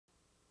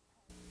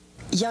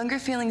Younger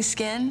feeling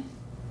skin,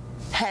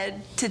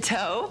 head to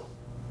toe.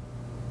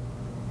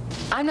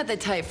 I'm not the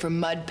type for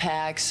mud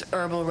packs,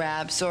 herbal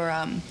wraps, or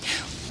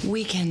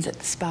weekends at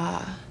the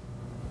spa.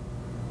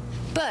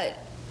 But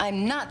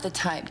I'm not the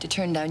type to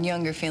turn down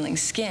younger feeling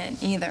skin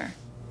either.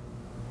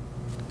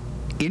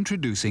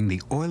 Introducing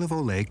the Oil of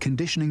Olay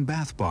Conditioning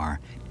Bath Bar,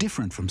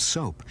 different from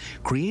soap,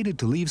 created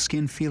to leave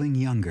skin feeling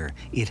younger.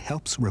 It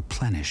helps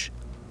replenish.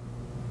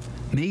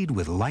 Made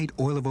with light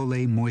Oil of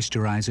Olay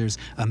moisturizers,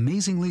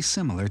 amazingly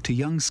similar to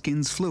young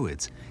skin's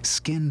fluids,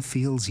 skin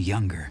feels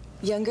younger.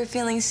 Younger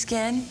feeling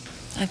skin,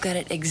 I've got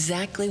it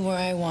exactly where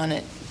I want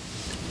it,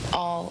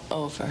 all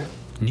over.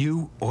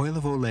 New Oil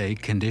of Olay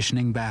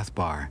Conditioning Bath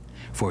Bar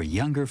for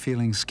younger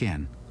feeling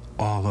skin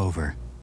all over.